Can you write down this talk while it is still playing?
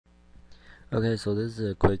Okay, so this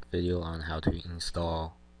is a quick video on how to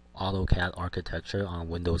install AutoCAD architecture on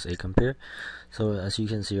Windows 8 computer. So as you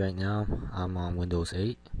can see right now, I'm on Windows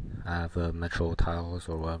 8. I have a Metro Tiles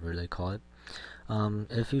or whatever they call it.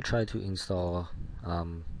 If you try to install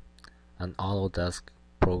an Autodesk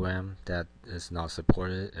program that is not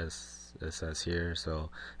supported, as it says here, so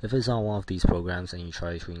if it's on one of these programs and you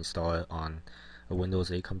try to install it on a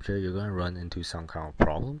Windows 8 computer, you're going to run into some kind of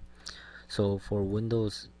problem. So for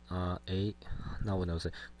Windows 8, not Windows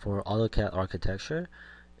 8, for AutoCAD architecture,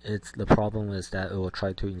 the problem is that it will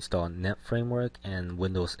try to install Net Framework and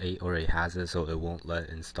Windows 8 already has it, so it won't let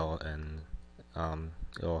install, and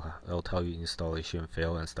it'll tell you installation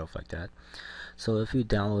fail and stuff like that. So if you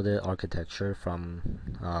downloaded architecture from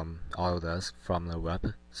Autodesk from the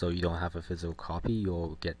web, so you don't have a physical copy,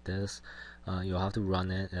 you'll get this. You'll have to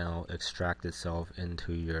run it and it'll extract itself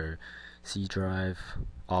into your C drive,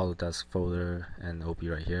 Autodesk folder, and it'll be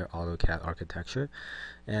right here, AutoCAD architecture.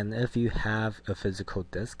 And if you have a physical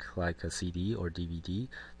disk like a CD or DVD,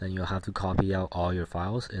 then you'll have to copy out all your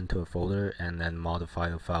files into a folder and then modify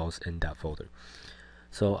the files in that folder.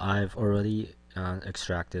 So I've already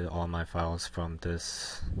extracted all my files from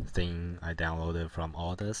this thing I downloaded from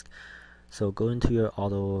Autodesk. So go into your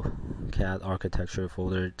AutoCAD architecture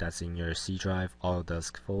folder that's in your C drive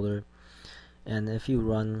Autodesk folder, and if you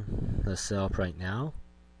run the setup right now,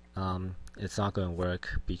 it's not going to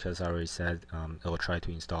work because I already said it will try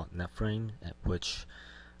to install NetFrame, which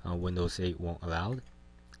Windows 8 won't allow.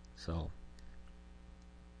 So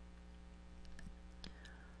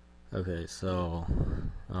okay, so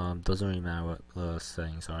doesn't really matter what the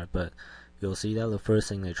settings are, but you'll see that the first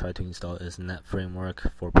thing they try to install is Net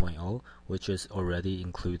Framework 4.0, which is already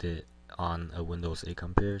included on a Windows 8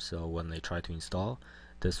 computer. So when they try to install,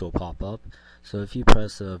 this will pop up. So if you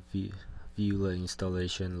press view the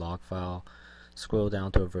installation log file, scroll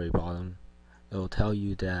down to the very bottom, it will tell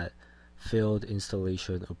you that failed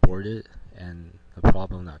installation aborted, and the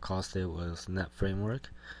problem that caused it was Net Framework.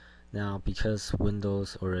 Now, because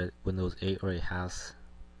Windows 8 already has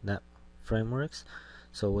Net Frameworks,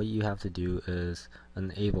 so what you have to do is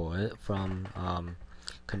enable it from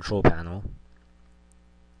Control Panel.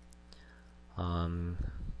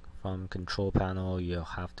 From Control Panel, you'll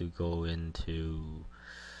have to go into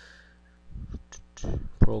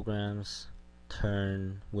Programs,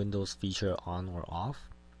 turn Windows feature on or off,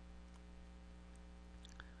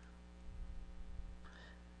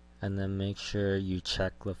 and then make sure you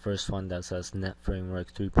check the first one that says Net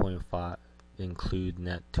Framework 3.5 include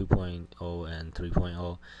Net 2.0 and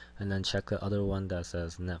 3.0, and then check the other one that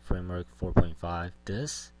says Net Framework 4.5.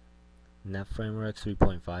 This Net Framework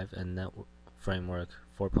 3.5 and Net Framework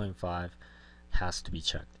 4.5 has to be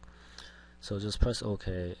checked. So just press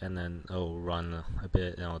OK, and then it'll run a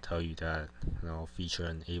bit and it'll tell you that feature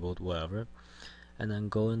enabled, whatever. And then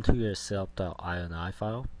go into your setup.ini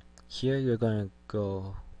file. Here you're going to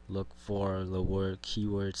go look for the word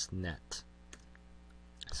keywords net.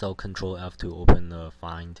 So Control F to open the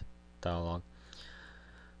find dialog.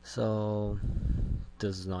 So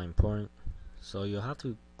this is not important, so you'll have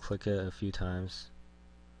to click it a few times.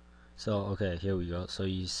 So okay, here we go. So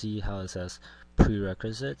you see how it says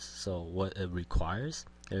prerequisites, so what it requires.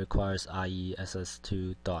 It requires IE,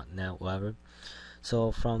 SS2, .NET, whatever.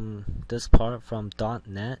 So from this part, from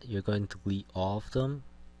 .NET, you're going to delete all of them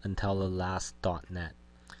until the last .NET.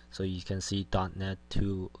 So you can see .NET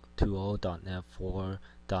 2.0, .NET 4,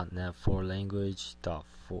 .NET 4 language,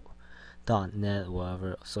 .NET,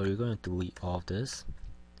 whatever. So you're going to delete all of this,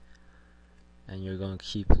 and you're going to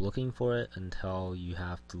keep looking for it until you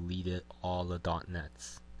have deleted all the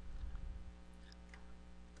 .NETs.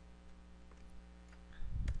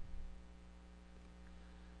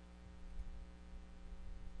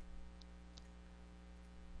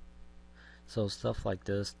 So stuff like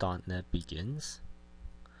this, .NET begins.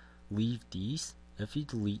 Leave these. If you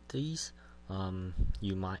delete these,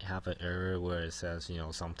 you might have an error where it says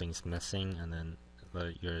something's missing, and then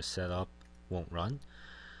your setup won't run.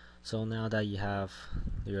 So now that you have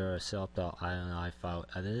your setup.ini file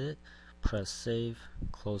edited, press save,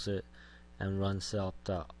 close it, and run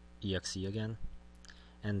setup.exe again.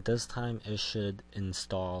 And this time it should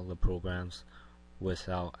install the programs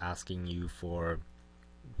without asking you for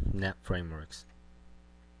Net Frameworks.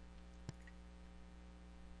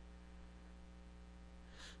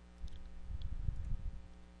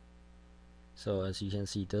 So as you can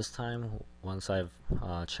see, this time, once I've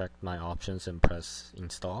checked my options and press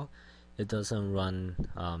install, it doesn't run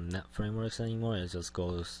Net Frameworks anymore. It just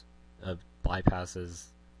goes, bypasses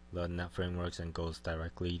the Net Frameworks and goes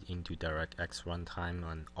directly into DirectX runtime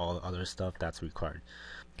and all other stuff that's required.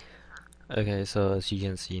 Okay, so as you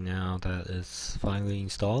can see now that it's finally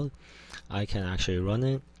installed, I can actually run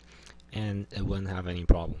it and it wouldn't have any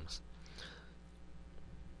problems.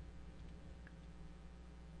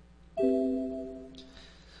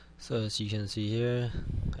 So as you can see here,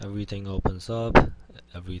 everything opens up,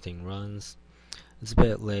 everything runs. It's a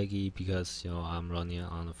bit laggy because I'm running it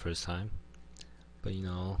on the first time, but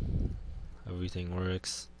everything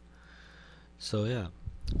works. So yeah,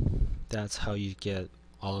 that's how you get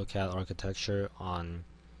AutoCAD architecture on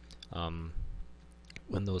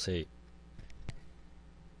Windows 8.